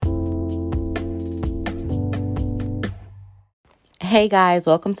Hey guys,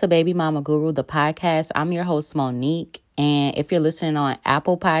 welcome to Baby Mama Guru, the podcast. I'm your host, Monique. And if you're listening on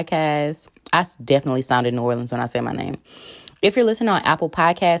Apple Podcasts, I definitely sounded New Orleans when I say my name. If you're listening on Apple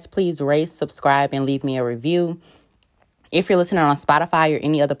Podcasts, please rate, subscribe, and leave me a review. If you're listening on Spotify or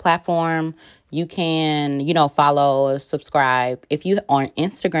any other platform, you can, follow, subscribe. If you on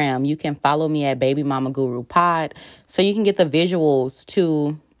Instagram, you can follow me at Baby Mama Guru Pod so you can get the visuals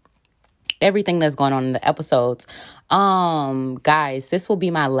to everything that's going on in the episodes. Guys, this will be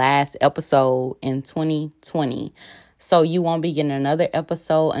my last episode in 2020. So you won't be getting another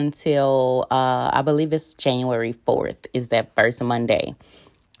episode until I believe it's January 4th is that first Monday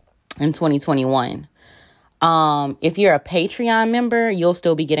in 2021. If you're a Patreon member, you'll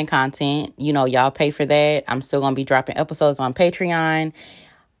still be getting content. Y'all pay for that. I'm still going to be dropping episodes on Patreon.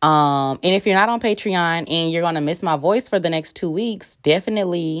 And if you're not on Patreon and you're going to miss my voice for the next 2 weeks,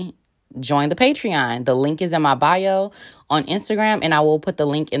 definitely join the Patreon. The link is in my bio on Instagram, and I will put the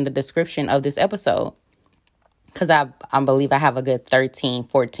link in the description of this episode because I believe I have a good 13,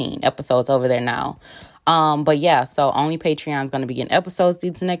 14 episodes over there now. But yeah, so only Patreon is going to be getting episodes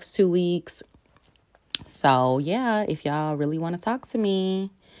these next 2 weeks. So yeah, if y'all really want to talk to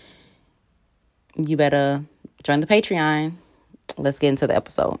me, you better join the Patreon. Let's get into the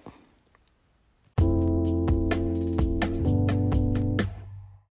episode.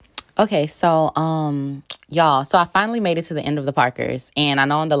 Okay, so, y'all, so I finally made it to the end of the Parkers, and I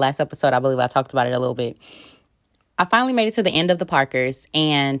know in the last episode, I believe I talked about it a little bit. I finally made it to the end of the Parkers,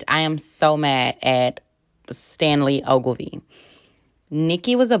 and I am so mad at Stanley Ogilvy.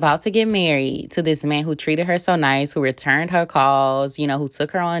 Nikki was about to get married to this man who treated her so nice, who returned her calls, who took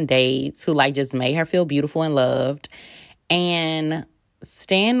her on dates, who just made her feel beautiful and loved, and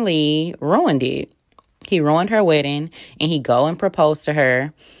Stanley ruined it. He ruined her wedding, and he go and proposed to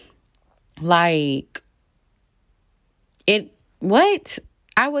her. What?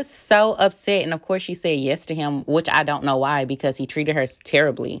 I was so upset. And of course she said yes to him, which I don't know why, because he treated her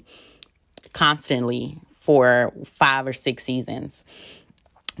terribly, constantly for 5 or 6 seasons.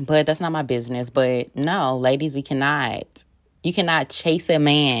 But that's not my business. But no, ladies, you cannot chase a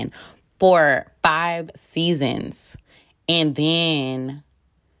man for 5 seasons. And then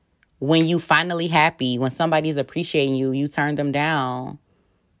when you finally happy, when somebody's appreciating you, you turn them down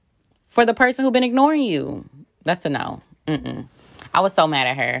for the person who's been ignoring you. That's a no. I was so mad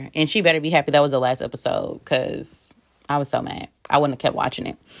at her. And she better be happy that was the last episode, because I was so mad. I wouldn't have kept watching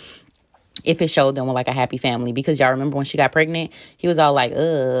it if it showed them with a happy family. Because y'all remember when she got pregnant, he was all like,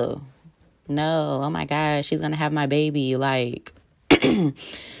 ugh, no, oh my gosh, she's going to have my baby.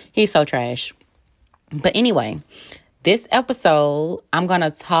 He's so trash. But anyway, this episode, I'm going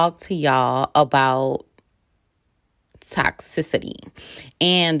to talk to y'all about toxicity.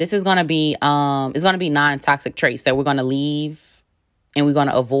 And this is going to be it's going to be non-toxic traits that we're going to leave and we're going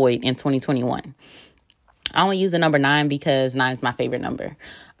to avoid in 2021. I only use the number 9 because 9 is my favorite number.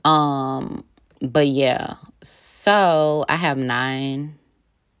 But yeah, so I have 9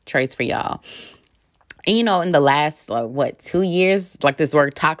 traits for y'all. And in the last 2 years, this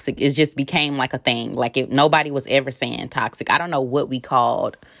word toxic is just became a thing. Nobody was ever saying toxic. I don't know what we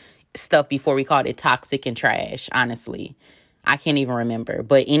called stuff before we called it toxic and trash. Honestly, I can't even remember.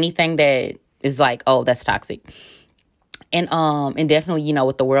 But anything that is oh, that's toxic. And definitely,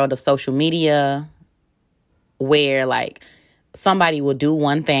 with the world of social media, where somebody will do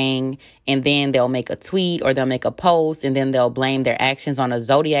one thing and then they'll make a tweet or they'll make a post and then they'll blame their actions on a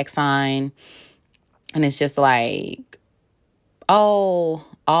zodiac sign. And it's just oh,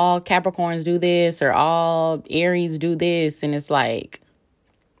 all Capricorns do this or all Aries do this. And it's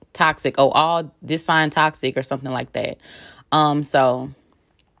toxic. Oh, all this sign toxic or something like that. So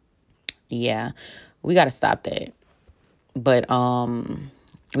yeah, we got to stop that. But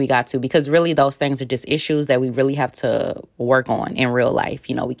we got to, because really those things are just issues that we really have to work on in real life.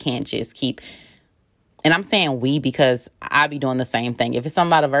 We can't just keep, and I'm saying we because I be doing the same thing. If it's something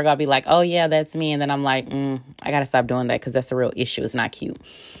about a Virgo, I'll be like, oh yeah, that's me. And then I'm like, I got to stop doing that because that's a real issue. It's not cute.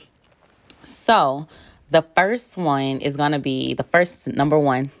 So the first one is going to be number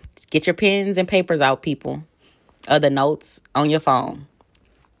 1. Get your pens and papers out, people. The notes on your phone.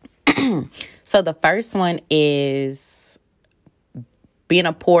 So the first one is being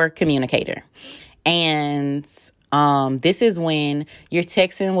a poor communicator. And this is when you're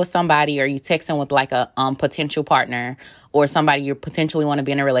texting with somebody or you texting with a potential partner or somebody you potentially want to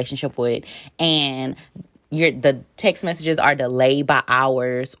be in a relationship with. And the text messages are delayed by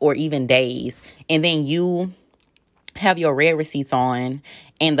hours or even days. And then you have your read receipts on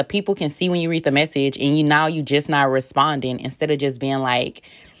and the people can see when you read the message and you just not responding instead of just being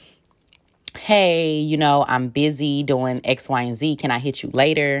hey, I'm busy doing X, Y, and Z. Can I hit you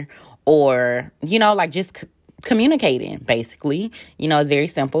later? Or, like just communicating, basically. It's very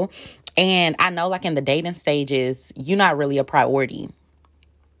simple. And I know, like, in the dating stages, you're not really a priority.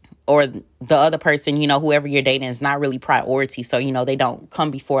 Or the other person, whoever you're dating is not really priority. So, they don't come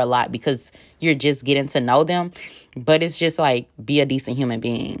before a lot because you're just getting to know them. But it's just like, be a decent human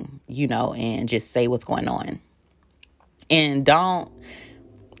being, and just say what's going on. And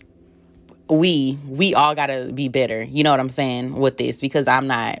we all gotta be better. You know what I'm saying with this, because I'm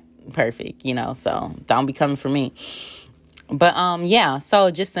not perfect, so don't be coming for me. But, yeah,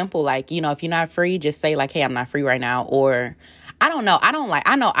 so just simple, like, if you're not free, just say like, hey, I'm not free right now. Or I don't know. I don't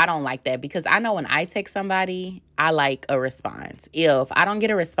like that, because I know when I text somebody, I like a response. If I don't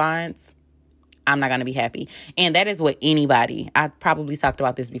get a response, I'm not going to be happy. And that is what anybody, I probably talked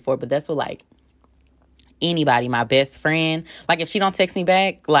about this before, but that's what, like, anybody, my best friend, like, if she don't text me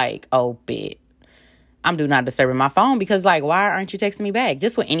back, like, oh, bet, I'm do not disturbing my phone, because, like, why aren't you texting me back?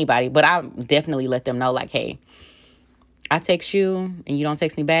 Just with anybody. But I definitely let them know, like, hey, I text you and you don't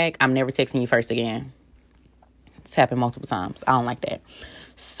text me back, I'm never texting you first again. It's happened multiple times. I don't like that.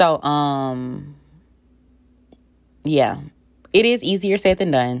 So, yeah, it is easier said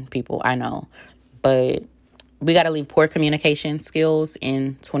than done, people. I know, but we got to leave poor communication skills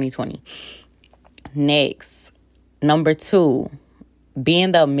in 2020. Next, number 2,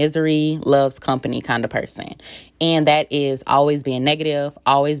 being the misery loves company kind of person. And that is always being negative,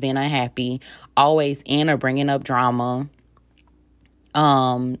 always being unhappy, always in or bringing up drama.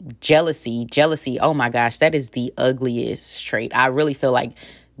 Jealousy. Oh my gosh, that is the ugliest trait. I really feel like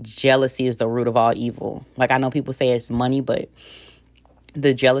jealousy is the root of all evil. Like, I know people say it's money, but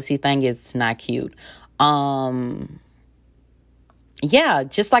the jealousy thing is not cute. Yeah,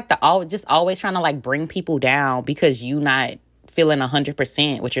 just like just always trying to, like, bring people down because you not feeling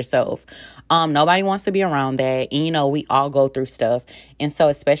 100% with yourself. Nobody wants to be around that. And, we all go through stuff. And so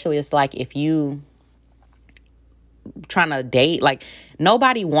especially it's like, if you trying to date, like,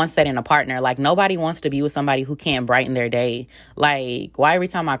 nobody wants that in a partner. Like, nobody wants to be with somebody who can't brighten their day. Like, why every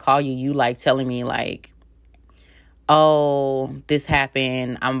time I call you, you like telling me like, oh, this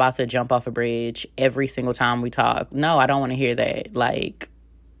happened, I'm about to jump off a bridge every single time we talk? No, I don't want to hear that. Like,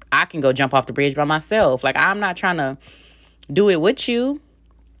 I can go jump off the bridge by myself. Like, I'm not trying to do it with you.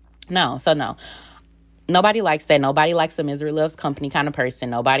 No. Nobody likes that. Nobody likes a misery loves company kind of person.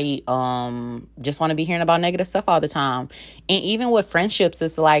 Nobody just want to be hearing about negative stuff all the time. And even with friendships,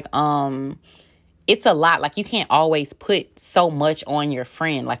 it's like it's a lot. Like, you can't always put so much on your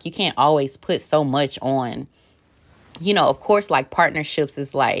friend. Like, you can't always put so much on, of course, like, partnerships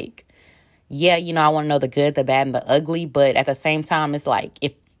is like, yeah, I want to know the good, the bad, and the ugly. But at the same time, it's like,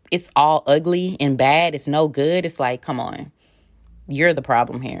 if it's all ugly and bad, it's no good. It's like, come on, you're the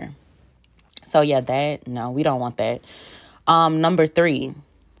problem here. So, yeah, no, we don't want that. Number 3,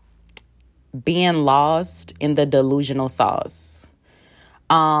 being lost in the delusional sauce.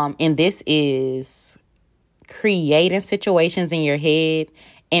 And this is creating situations in your head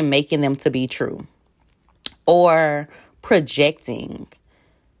and making them to be true. Or projecting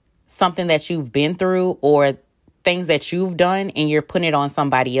something that you've been through or things that you've done, and you're putting it on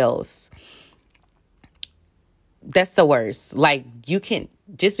somebody else. That's the worst. Like, you can,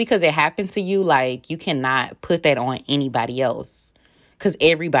 just because it happened to you, like, you cannot put that on anybody else, because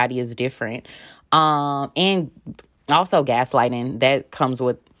everybody is different. And also gaslighting, that comes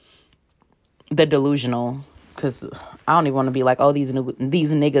with the delusional, because I don't even want to be like, oh, these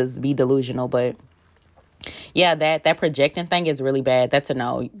niggas be delusional. But yeah, that projecting thing is really bad. That's a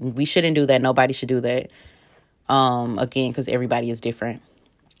no. We shouldn't do that. Nobody should do that. Again, because everybody is different.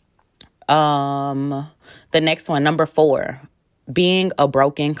 The next one, number 4, being a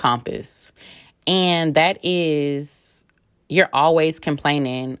broken compass. And that is, you're always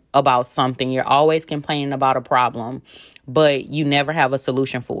complaining about something. You're always complaining about a problem, but you never have a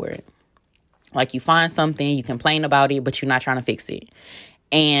solution for it. Like, you find something, you complain about it, but you're not trying to fix it.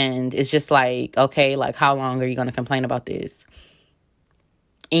 And it's just like, okay, like, how long are you going to complain about this?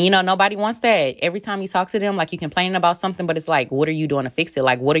 And, nobody wants that. Every time you talk to them, like, you're complaining about something, but it's like, what are you doing to fix it?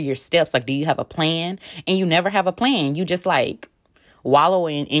 Like, what are your steps? Like, do you have a plan? And you never have a plan. You just, like, wallow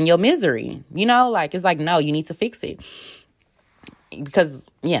in your misery. Like, it's like, no, you need to fix it. Because,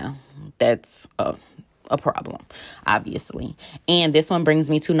 yeah, that's a problem, obviously. And this one brings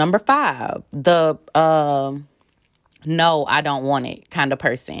me to number 5, the no, I don't want it kind of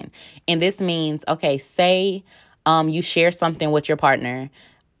person. And this means, okay, say you share something with your partner,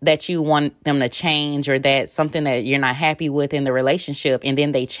 that you want them to change, or that's something that you're not happy with in the relationship, and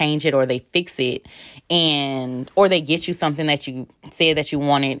then they change it or they fix it, or they get you something that you said that you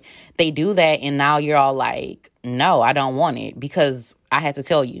wanted. They do that, and now you're all like, no, I don't want it because I had to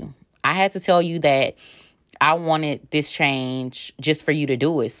tell you. I had to tell you that I wanted this change just for you to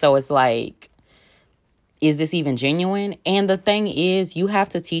do it. So it's like, is this even genuine? And the thing is, you have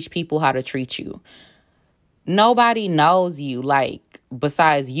to teach people how to treat you. Nobody knows you, like,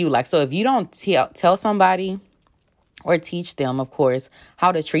 besides you. Like, so if you don't tell somebody or teach them, of course,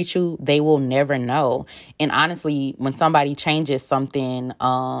 how to treat you, they will never know. And honestly, when somebody changes something,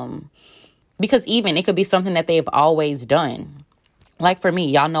 because even it could be something that they've always done. Like for me,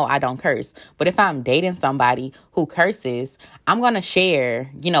 y'all know I don't curse. But if I'm dating somebody who curses, I'm going to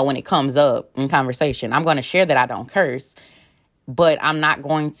share, when it comes up in conversation, I'm going to share that I don't curse. But I'm not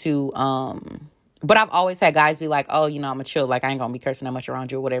going to, but I've always had guys be like, oh, I'm a chill. Like, I ain't going to be cursing that much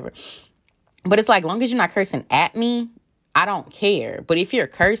around you or whatever. But it's like, long as you're not cursing at me, I don't care. But if you're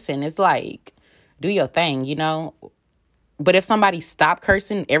cursing, it's like, do your thing, But if somebody stop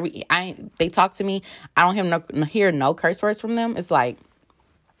cursing, they talk to me, I don't hear no curse words from them. It's like,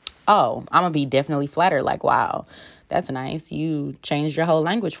 oh, I'm gonna be definitely flattered. Like, wow, that's nice. You changed your whole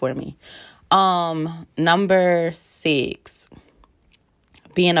language for me. Number 6,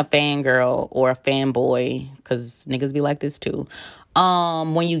 being a fangirl or a fanboy, because niggas be like this too.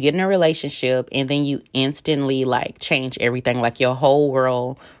 When you get in a relationship and then you instantly like change everything, like your whole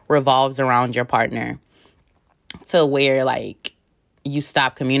world revolves around your partner, to where like you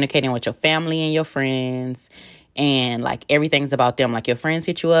stop communicating with your family and your friends, and like everything's about them. Like your friends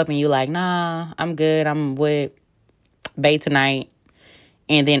hit you up and you like, nah, I'm good, I'm with bae tonight.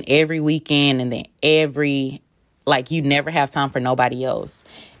 And then every weekend, and then you never have time for nobody else.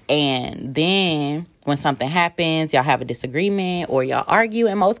 And then when something happens, y'all have a disagreement or y'all argue.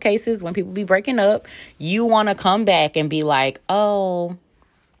 In most cases, when people be breaking up, you want to come back and be like, oh,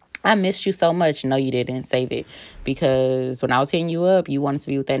 I missed you so much. No, you didn't. Save it. Because when I was hitting you up, you wanted to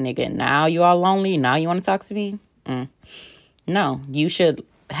be with that nigga. Now you all lonely. Now you want to talk to me? No, you should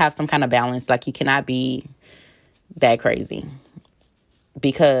have some kind of balance. Like, you cannot be that crazy.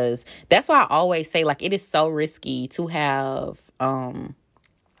 Because that's why I always say, like, it is so risky to have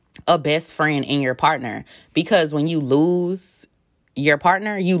a best friend in your partner. Because when you lose your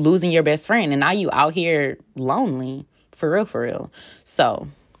partner, you losing your best friend. And now you out here lonely. For real. So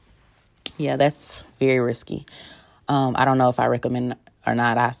yeah, that's very risky. I don't know if I recommend or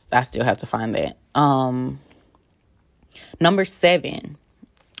not. I still have to find that. Number 7,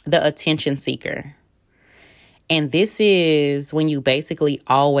 the attention seeker. And this is when you basically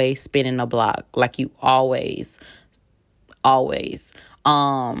always spinning the block. Like you always. Like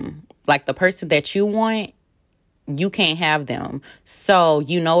the person that you want, you can't have them. So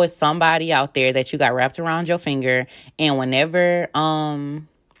it's somebody out there that you got wrapped around your finger. And whenever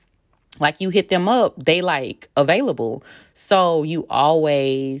like you hit them up, they like available. So you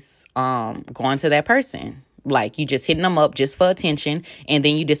always going to that person. Like you just hitting them up just for attention, and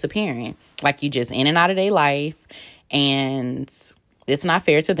then you disappearing. Like you just in and out of their life. And it's not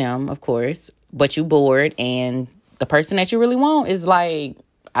fair to them, of course. But you bored, and the person that you really want is like,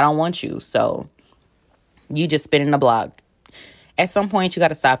 I don't want you. So you just spinning the block. At some point, you got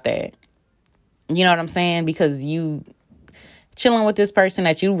to stop that. You know what I'm saying? Because you chilling with this person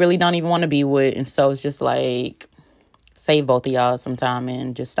that you really don't even want to be with. And so it's just like, save both of y'all some time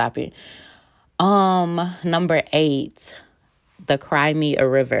and just stop it. Number 8, the cry me a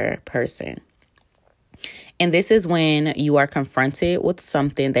river person. And this is when you are confronted with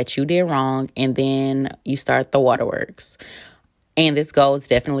something that you did wrong, and then you start the waterworks. And this goes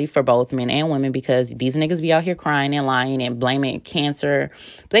definitely for both men and women, because these niggas be out here crying and lying and blaming cancer.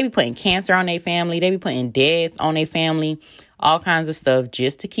 They be putting cancer on their family. They be putting death on their family. All kinds of stuff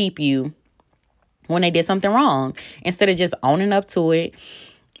just to keep you when they did something wrong. Instead of just owning up to it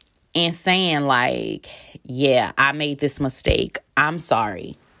and saying like, yeah, I made this mistake. I'm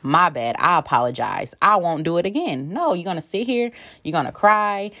sorry. My bad. I apologize. I won't do it again. No, you're going to sit here. You're going to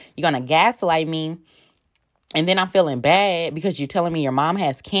cry. You're going to gaslight me. And then I'm feeling bad because you're telling me your mom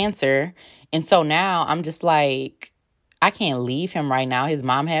has cancer. And so now I'm just like, I can't leave him right now. His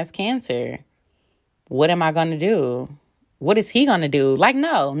mom has cancer. What am I going to do? What is he going to do? Like,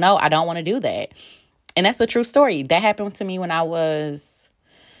 no, I don't want to do that. And that's a true story. That happened to me when I was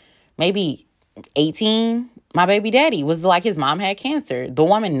maybe 18. My baby daddy was like, his mom had cancer. The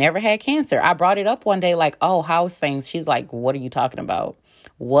woman never had cancer. I brought it up one day like, oh, how's things? She's like, what are you talking about?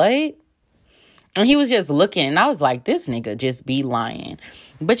 What? And he was just looking, and I was like, this nigga just be lying.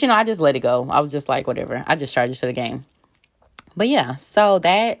 But, I just let it go. I was just like, whatever. I just charged it to the game. But yeah, so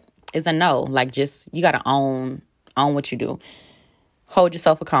that is a no. Like, just, you got to own what you do. Hold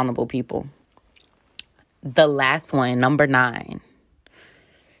yourself accountable, people. The last one, number 9.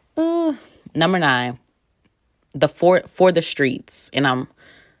 Number 9, the for the streets. And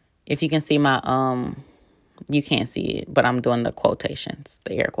if you can see my, you can't see it, but I'm doing the quotations,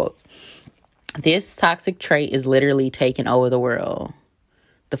 the air quotes. This toxic trait is literally taking over the world.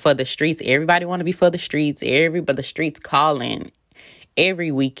 For the streets, everybody want to be for the streets. But the streets calling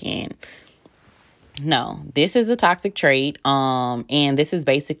every weekend. No, this is a toxic trait. And this is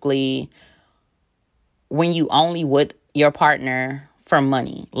basically when you only with your partner for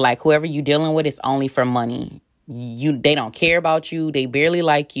money. Like, whoever you dealing with is only for money. They don't care about you. They barely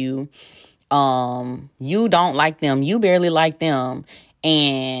like you. You don't like them. You barely like them.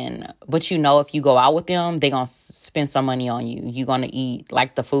 But if you go out with them, they gonna spend some money on you. You gonna eat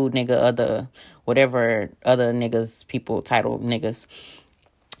like the food nigga or the whatever other niggas people title niggas.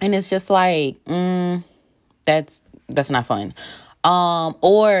 And it's just like, that's not fun.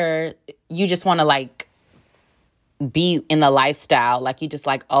 Or you just want to like be in the lifestyle. Like, you just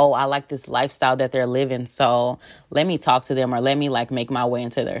like, oh, I like this lifestyle that they're living, so let me talk to them, or let me like make my way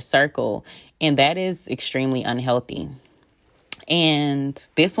into their circle. And that is extremely unhealthy. And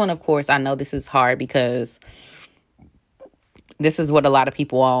this one, of course, I know this is hard because this is what a lot of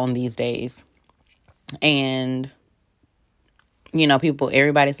people are on these days. And,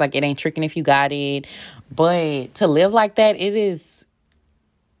 everybody's like, it ain't tricking if you got it. But to live like that, it is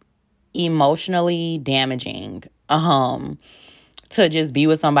emotionally damaging. To just be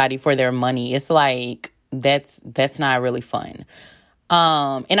with somebody for their money. It's like, that's not really fun.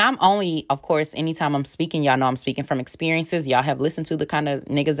 And I'm only, of course, anytime I'm speaking, y'all know I'm speaking from experiences. Y'all have listened to the kind of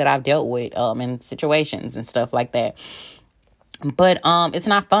niggas that I've dealt with, in situations and stuff like that. But, it's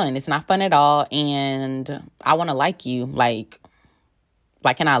not fun. It's not fun at all. And I want to like you. Like,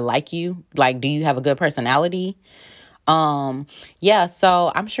 can I like you? Like, do you have a good personality? Yeah,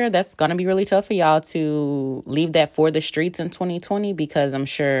 so I'm sure that's going to be really tough for y'all to leave that for the streets in 2020, because I'm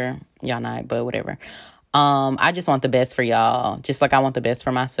sure y'all not, but whatever. I just want the best for y'all, just like I want the best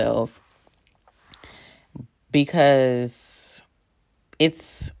for myself, because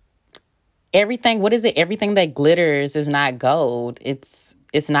it's everything. What is it? Everything that glitters is not gold. It's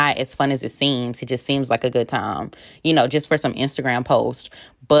not as fun as it seems. It just seems like a good time, just for some Instagram post.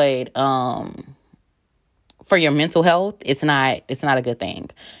 But, for your mental health, it's not a good thing.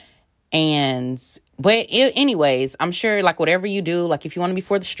 Anyways, I'm sure like whatever you do, like if you want to be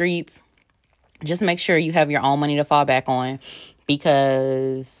for the streets, just make sure you have your own money to fall back on,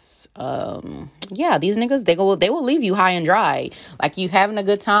 because these niggas, they will leave you high and dry. Like, you having a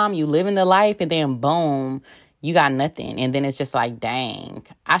good time, you living the life, and then boom, you got nothing. And then it's just like, dang,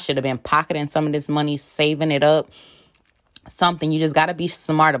 I should have been pocketing some of this money, saving it up, something. You just got to be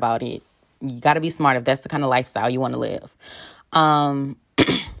smart about it. You got to be smart if that's the kind of lifestyle you want to live. And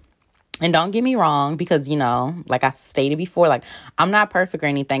don't get me wrong, because, like I stated before, like, I'm not perfect or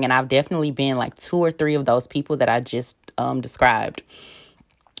anything. And I've definitely been like 2 or 3 of those people that I just described.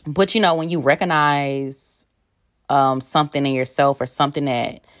 But, when you recognize something in yourself, or something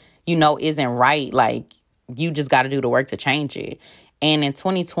that, isn't right, like, you just got to do the work to change it. And in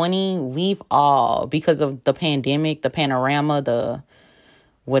 2020, we've all, because of the pandemic, the panorama, the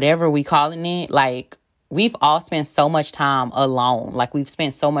whatever we calling it, like, we've all spent so much time alone. Like, we've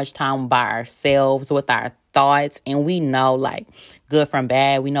spent so much time by ourselves with our thoughts, and we know like good from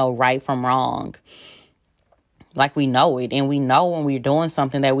bad. We know right from wrong. Like, we know it, and we know when we're doing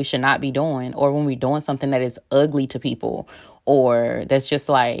something that we should not be doing, or when we're doing something that is ugly to people, or that's just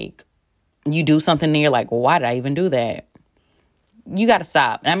like, you do something and you're like, well, why did I even do that? You got to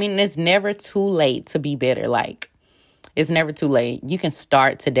stop. I mean, it's never too late to be better. Like, it's never too late. You can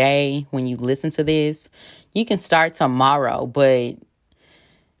start today when you listen to this. You can start tomorrow. But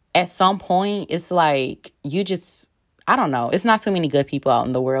at some point, it's like, I don't know. It's not too many good people out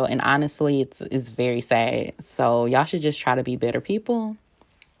in the world. And honestly, it's very sad. So y'all should just try to be better people.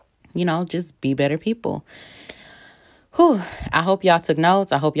 Just be better people. Whew. I hope y'all took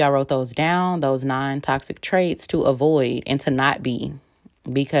notes. I hope y'all wrote those down, those 9 toxic traits to avoid and to not be.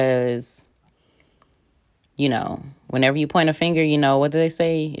 Because, whenever you point a finger, what do they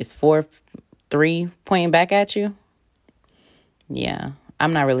say? It's 3 pointing back at you. Yeah,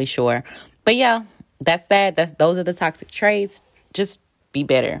 I'm not really sure. But yeah, that's that. Those are the toxic traits. Just be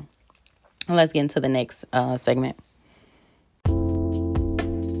better. Let's get into the next segment.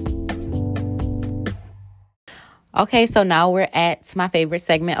 Okay, so now we're at my favorite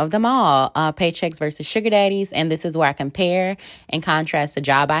segment of them all, paychecks versus sugar daddies. And this is where I compare and contrast the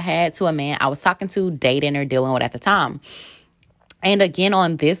job I had to a man I was talking to, dating, or dealing with at the time. And again,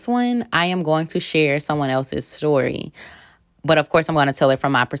 on this one, I am going to share someone else's story. But of course, I'm going to tell it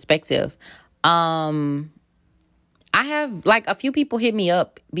from my perspective. I have like a few people hit me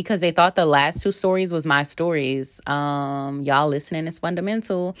up because they thought the last two stories was my stories. Y'all, listening is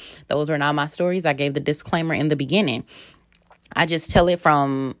fundamental. Those were not my stories. I gave the disclaimer in the beginning. I just tell it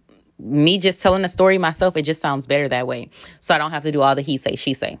from me just telling the story myself. It just sounds better that way. So I don't have to do all the he say,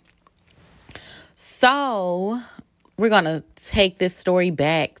 she say. So we're going to take this story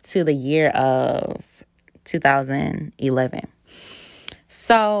back to the year of 2011.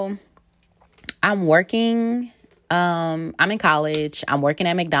 So I'm working. I'm in college. I'm working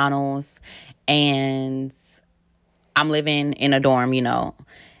at McDonald's and I'm living in a dorm, you know.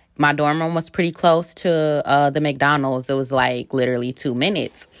 My dorm room was pretty close to the McDonald's. It was like literally 2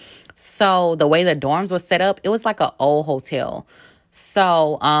 minutes. So the way the dorms was set up, it was like an old hotel.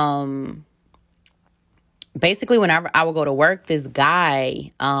 So basically whenever I would go to work, this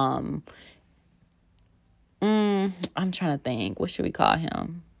guy, I'm trying to think, what should we call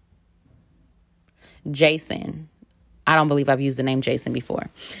him? Jason. I don't believe I've used the name Jason before.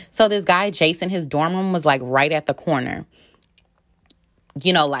 So this guy, Jason, his dorm room was like right at the corner.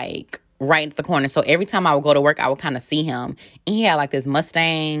 You know, like right at the corner. So every time I would go to work, I would kind of see him. And he had like this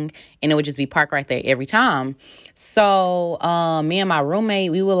Mustang and it would just be parked right there every time. So me and my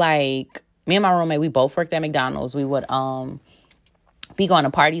roommate, we both worked at McDonald's. We would be going to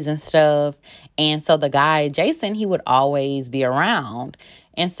parties and stuff. And so the guy, Jason, he would always be around.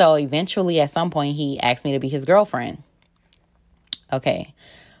 And so eventually at some point he asked me to be his girlfriend. Okay.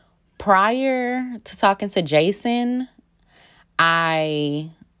 Prior to talking to Jason,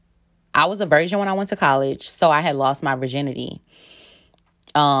 I was a virgin when I went to college. So I had lost my virginity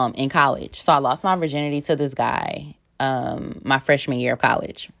in college. So I lost my virginity to this guy my freshman year of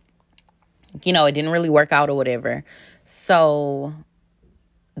college. You know, it didn't really work out or whatever. So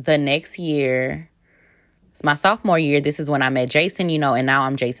the next year, it's my sophomore year, this is when I met Jason, you know, and now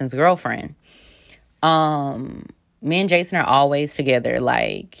I'm Jason's girlfriend. Me and Jason are always together.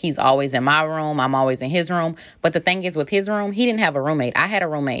 Like, he's always in my room. I'm always in his room. But the thing is, with his room, he didn't have a roommate. I had a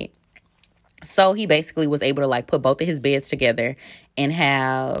roommate. So he basically was able to, like, put both of his beds together and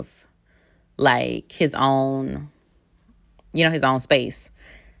have, like, his own, you know, his own space.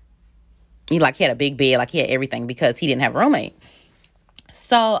 He had a big bed. Like, he had everything because he didn't have a roommate.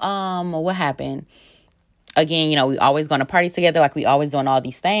 So, what happened? Again, you know, we always going to parties together. Like, we always doing all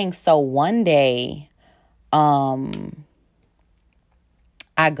these things. So one day, I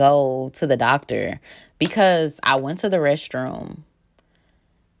go to the doctor because I went to the restroom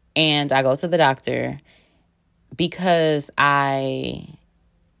and I go to the doctor because I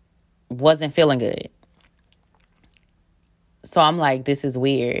wasn't feeling good. So I'm like, this is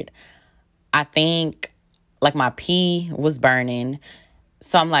weird. I think like my pee was burning.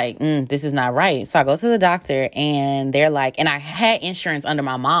 So I'm like, this is not right. So I go to the doctor and they're like, and I had insurance under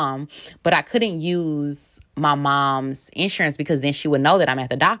my mom, but I couldn't use my mom's insurance because then she would know that I'm at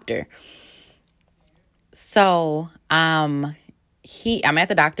the doctor. So I'm at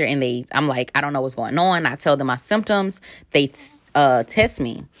the doctor and I'm like, I don't know what's going on. I tell them my symptoms. They test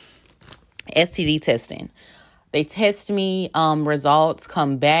me, STD testing. They test me, results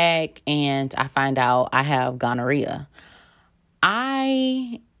come back and I find out I have gonorrhea.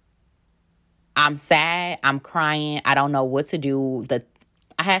 I'm sad. I'm crying. I don't know what to do.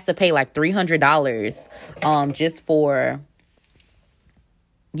 I had to pay like $300 just for,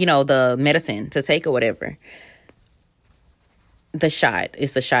 you know, the medicine to take or whatever. The shot.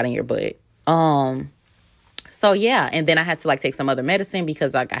 It's a shot in your butt. So yeah, and then I had to like take some other medicine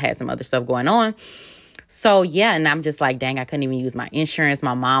because like I had some other stuff going on. So, yeah, and I'm just like, dang, I couldn't even use my insurance.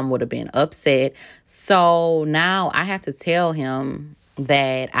 My mom would have been upset. So now I have to tell him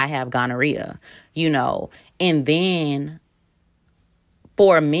that I have gonorrhea, you know. And then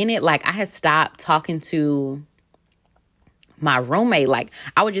for a minute, like I had stopped talking to my roommate. Like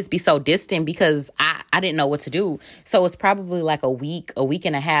I would just be so distant because I didn't know what to do. So it's probably like a week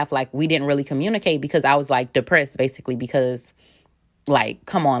and a half. Like we didn't really communicate because I was like depressed basically because like,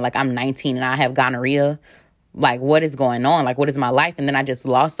 come on, like I'm 19 and I have gonorrhea. Like, what is going on? Like, what is my life? And then I just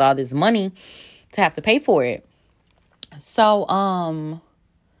lost all this money to have to pay for it. So,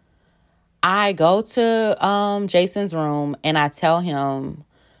 I go to Jason's room and I tell him,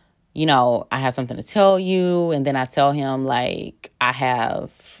 you know, I have something to tell you. And then I tell him, like, I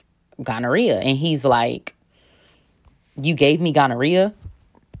have gonorrhea. And he's like, you gave me gonorrhea?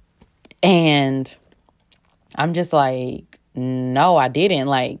 And I'm just like, no, I didn't.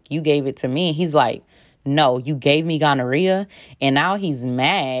 Like, you gave it to me. He's like, no, you gave me gonorrhea. And now he's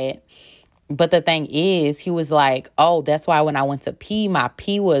mad But the thing is, he was like, oh, that's why when I went to pee, my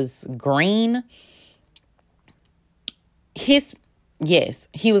pee was green. He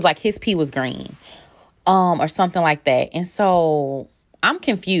was like, his pee was green, or something like that. And so I'm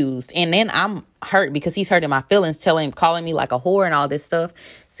confused. And then I'm hurt because he's hurting my feelings, calling me like a whore and all this stuff,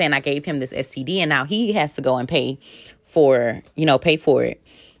 saying I gave him this STD. And now he has to go and pay for it.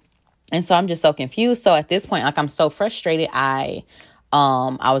 And so I'm just so confused. So at this point, like, I'm so frustrated. I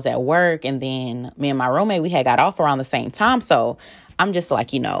was at work, and then me and my roommate, we had got off around the same time. So I'm just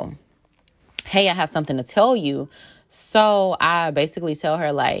like, hey, I have something to tell you. So I basically tell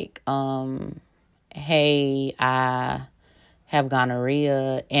her like, hey, I have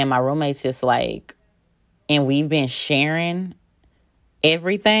gonorrhea, and my roommate's just like, and we've been sharing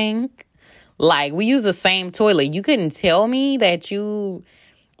everything. Like, we use the same toilet. You couldn't tell me that you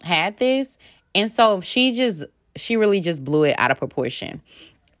had this. And so she really just blew it out of proportion.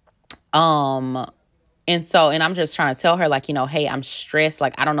 And I'm just trying to tell her, like, hey, I'm stressed.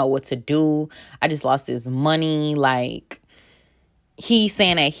 Like, I don't know what to do. I just lost this money. Like, he's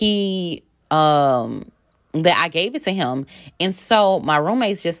saying that that I gave it to him. And so my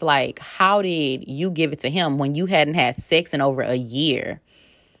roommate's just like, how did you give it to him when you hadn't had sex in over a year?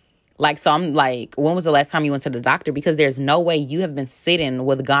 Like, so I'm like, when was the last time you went to the doctor? Because there's no way you have been sitting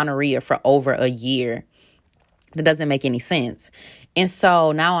with gonorrhea for over a year. That doesn't make any sense. And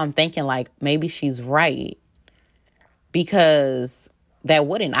so now I'm thinking, like, maybe she's right. Because I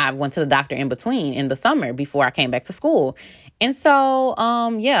went to the doctor in the summer before I came back to school. And so,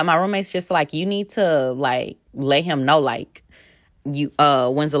 my roommate's just like, you need to, like, let him know, like,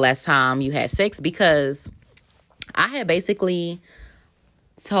 when's the last time you had sex? Because I had basically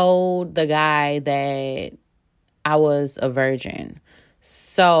told the guy that I was a virgin.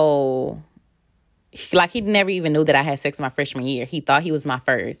 So, like, he never even knew that I had sex my freshman year. He thought he was my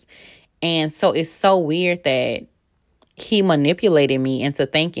first. And so it's so weird that he manipulated me into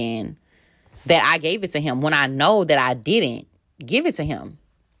thinking that I gave it to him when I know that I didn't give it to him.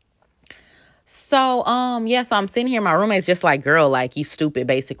 So, so I'm sitting here. My roommate's just like, girl, like, you stupid,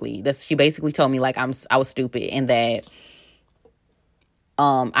 basically. She basically told me, like, I was stupid, and that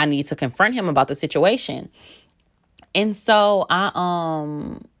I need to confront him about the situation. And so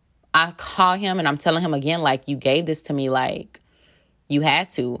I call him and I'm telling him again, like, you gave this to me, like, you had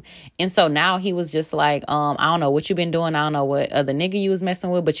to. And so now he was just like, I don't know what you've been doing. I don't know what other nigga you was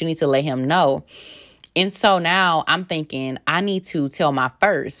messing with, but you need to let him know. And so now I'm thinking I need to tell my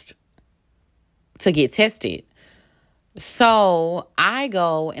first to get tested. So I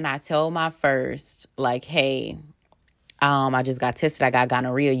go and I tell my first, like, hey, I just got tested. I got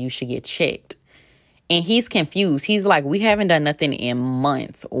gonorrhea. You should get checked. And he's confused. He's like, we haven't done nothing in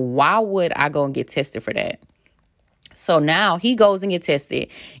months. Why would I go and get tested for that? So now he goes and get tested,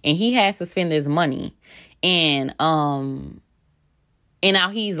 and he has to spend his money. And now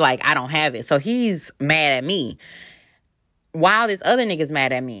he's like, I don't have it. So he's mad at me while this other nigga's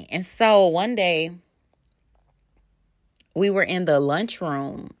mad at me. And so one day we were in the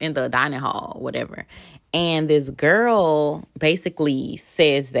lunchroom, in the dining hall, whatever. And this girl basically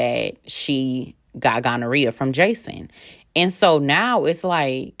says that she got gonorrhea from Jason. And so now it's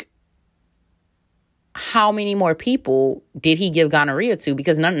like, how many more people did he give gonorrhea to?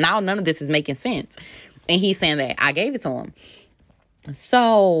 Because none of this is making sense. And he's saying that I gave it to him.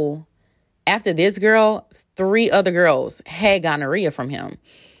 So after this girl, 3 other girls had gonorrhea from him.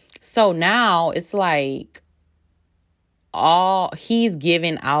 So now it's like, he's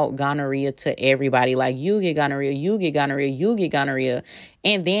giving out gonorrhea to everybody. Like, you get gonorrhea, you get gonorrhea, you get gonorrhea.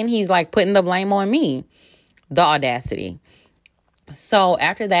 And then he's like putting the blame on me. The audacity. So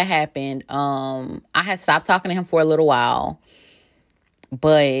after that happened, I had stopped talking to him for a little while,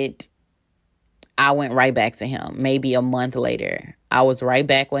 but I went right back to him. Maybe a month later, I was right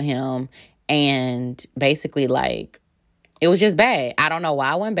back with him, and basically, like, it was just bad. I don't know why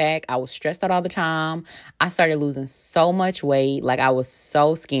I went back. I was stressed out all the time. I started losing so much weight. Like, I was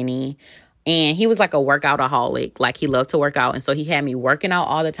so skinny. And he was like a workoutaholic. Like, he loved to work out. And so he had me working out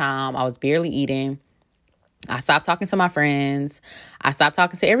all the time. I was barely eating. I stopped talking to my friends. I stopped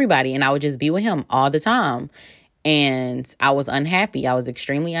talking to everybody. And I would just be with him all the time. And I was unhappy. I was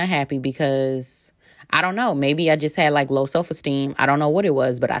extremely unhappy because, I don't know, maybe I just had like low self-esteem. I don't know what it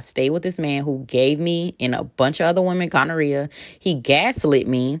was, but I stayed with this man who gave me and a bunch of other women gonorrhea. He gaslit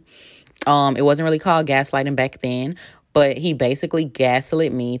me. It wasn't really called gaslighting back then, but he basically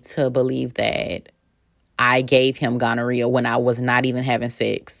gaslit me to believe that I gave him gonorrhea when I was not even having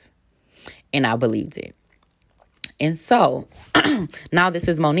sex. And I believed it. And so now this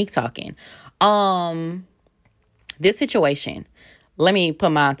is Monique talking. This situation, let me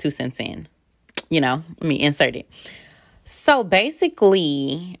put my 2 cents in. let me insert it. So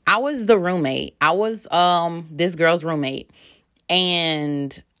basically, I was the roommate. I was this girl's roommate.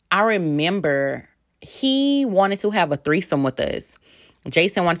 And I remember he wanted to have a threesome with us.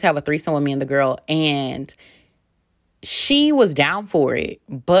 Jason wanted to have a threesome with me and the girl. And she was down for it.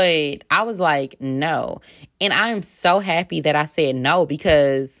 But I was like, no. And I am so happy that I said no,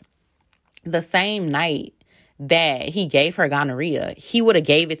 because the same night that he gave her gonorrhea, he would have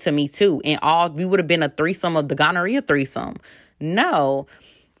gave it to me too. And we would have been a threesome of the gonorrhea threesome. No.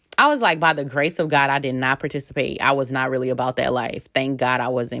 I was like, by the grace of God, I did not participate. I was not really about that life. Thank God I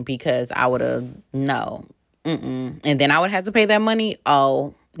wasn't, because I would have, no. And then I would have to pay that money.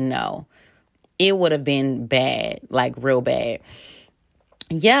 Oh, no. It would have been bad, like real bad.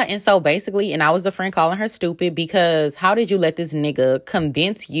 Yeah, and so basically, and I was the friend calling her stupid, because how did you let this nigga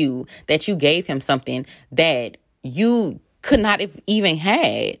convince you that you gave him something that you could not have even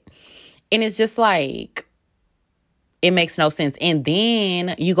had? And it's just like, it makes no sense. And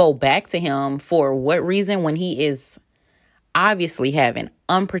then you go back to him for what reason, when he is obviously having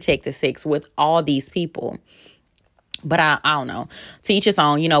unprotected sex with all these people? But I don't know. To each his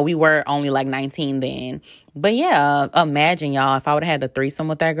own. We were only like 19 then. But yeah, imagine, y'all, if I would have had the threesome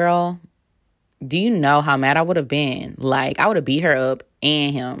with that girl. Do you know how mad I would have been? Like, I would have beat her up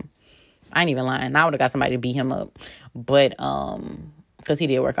and him. I ain't even lying. I would have got somebody to beat him up. But, because he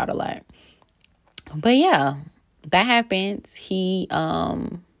did work out a lot. But yeah, that happens. He,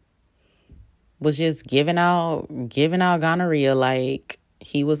 was just giving out gonorrhea like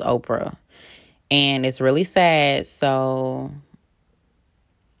he was Oprah. And it's really sad. So,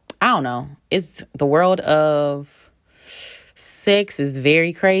 I don't know. It's the world of sex is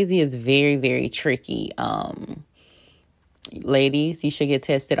very crazy. It's very, very tricky. Ladies, you should get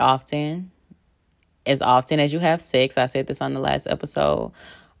tested often. As often as you have sex. I said this on the last episode.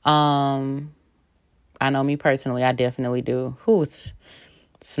 I know me personally, I definitely do. It's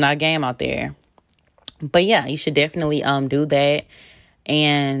not a game out there. But yeah, you should definitely do that.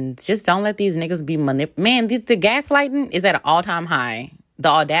 And just don't let these niggas be Man, the gaslighting is at an all-time high. The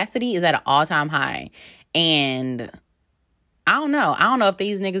audacity is at an all-time high. And I don't know. I don't know if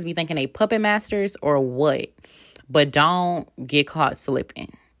these niggas be thinking they puppet masters or what. But don't get caught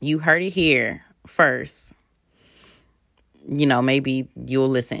slipping. You heard it here first. Maybe you'll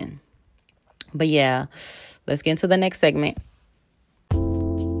listen. But yeah, let's get into the next segment.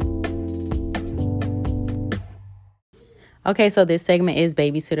 Okay, so this segment is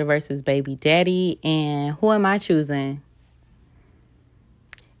babysitter versus baby daddy. And who am I choosing?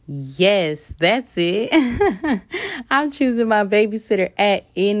 Yes, that's it. I'm choosing my babysitter at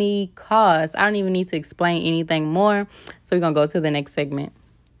any cost. I don't even need to explain anything more. So we're going to go to the next segment.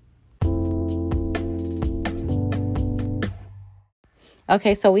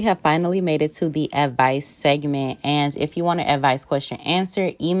 Okay, so we have finally made it to the advice segment. And if you want an advice question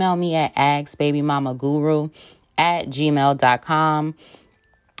answered, email me at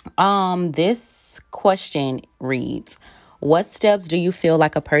askbabymamaguru@gmail.com. This question reads, what steps do you feel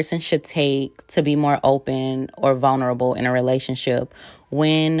like a person should take to be more open or vulnerable in a relationship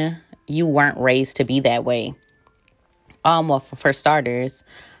when you weren't raised to be that way? Well, for starters,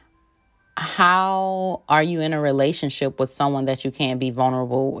 how are you in a relationship with someone that you can't be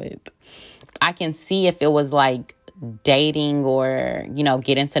vulnerable with? I can see if it was like dating or,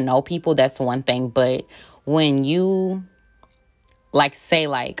 getting to know people, that's one thing. But when you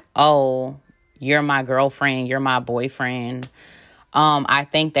say oh, you're my girlfriend, you're my boyfriend, I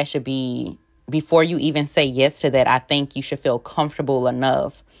think that should be, before you even say yes to that, I think you should feel comfortable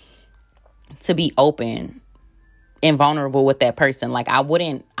enough to be open and vulnerable with that person. Like, I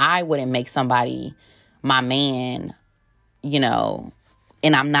wouldn't make somebody my man, and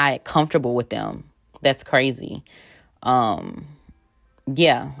I'm not comfortable with them. That's crazy.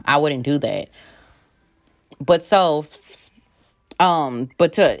 Yeah, I wouldn't do that. But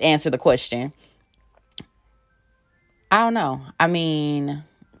but to answer the question, I don't know. I mean,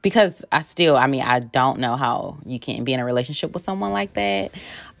 because I don't know how you can be in a relationship with someone like that.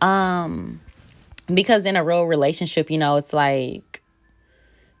 Because in a real relationship, it's like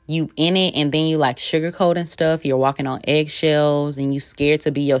you in it and then you like sugarcoat and stuff. You're walking on eggshells and you scared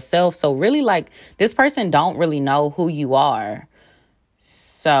to be yourself. So really, like, this person don't really know who you are.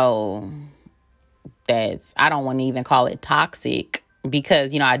 So I don't want to even call it toxic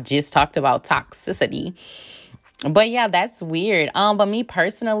because, I just talked about toxicity. But yeah, that's weird. But me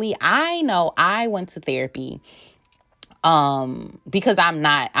personally, I know I went to therapy. Because I'm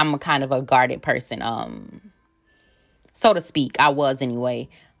a kind of a guarded person, so to speak. I was anyway.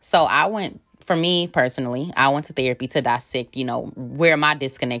 So I went for me personally, I went to therapy to dissect, where my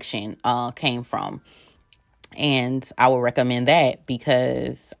disconnection came from. And I would recommend that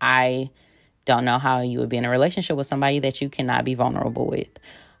because I don't know how you would be in a relationship with somebody that you cannot be vulnerable with.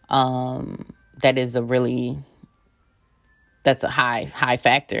 That's a high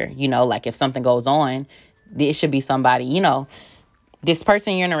factor. Like if something goes on, it should be somebody, this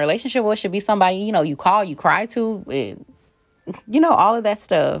person you're in a relationship with should be somebody, you call, you cry to, all of that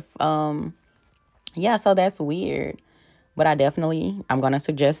stuff. Yeah, so that's weird. But I'm going to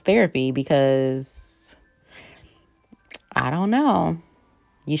suggest therapy because I don't know.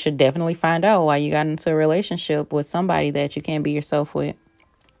 You should definitely find out why you got into a relationship with somebody that you can't be yourself with.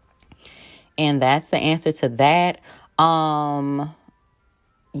 And that's the answer to that.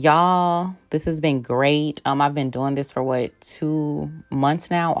 Y'all, this has been great. I've been doing this for 2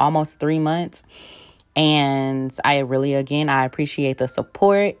 months now, almost 3 months. And I appreciate the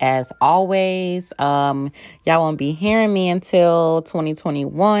support as always. Y'all won't be hearing me until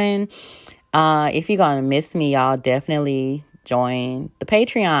 2021. If you're going to miss me, y'all definitely join the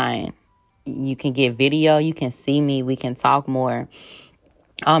Patreon. You can get video, you can see me, we can talk more.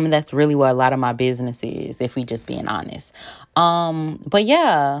 That's really where a lot of my business is, if we just being honest. But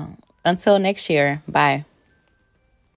yeah, until next year, bye.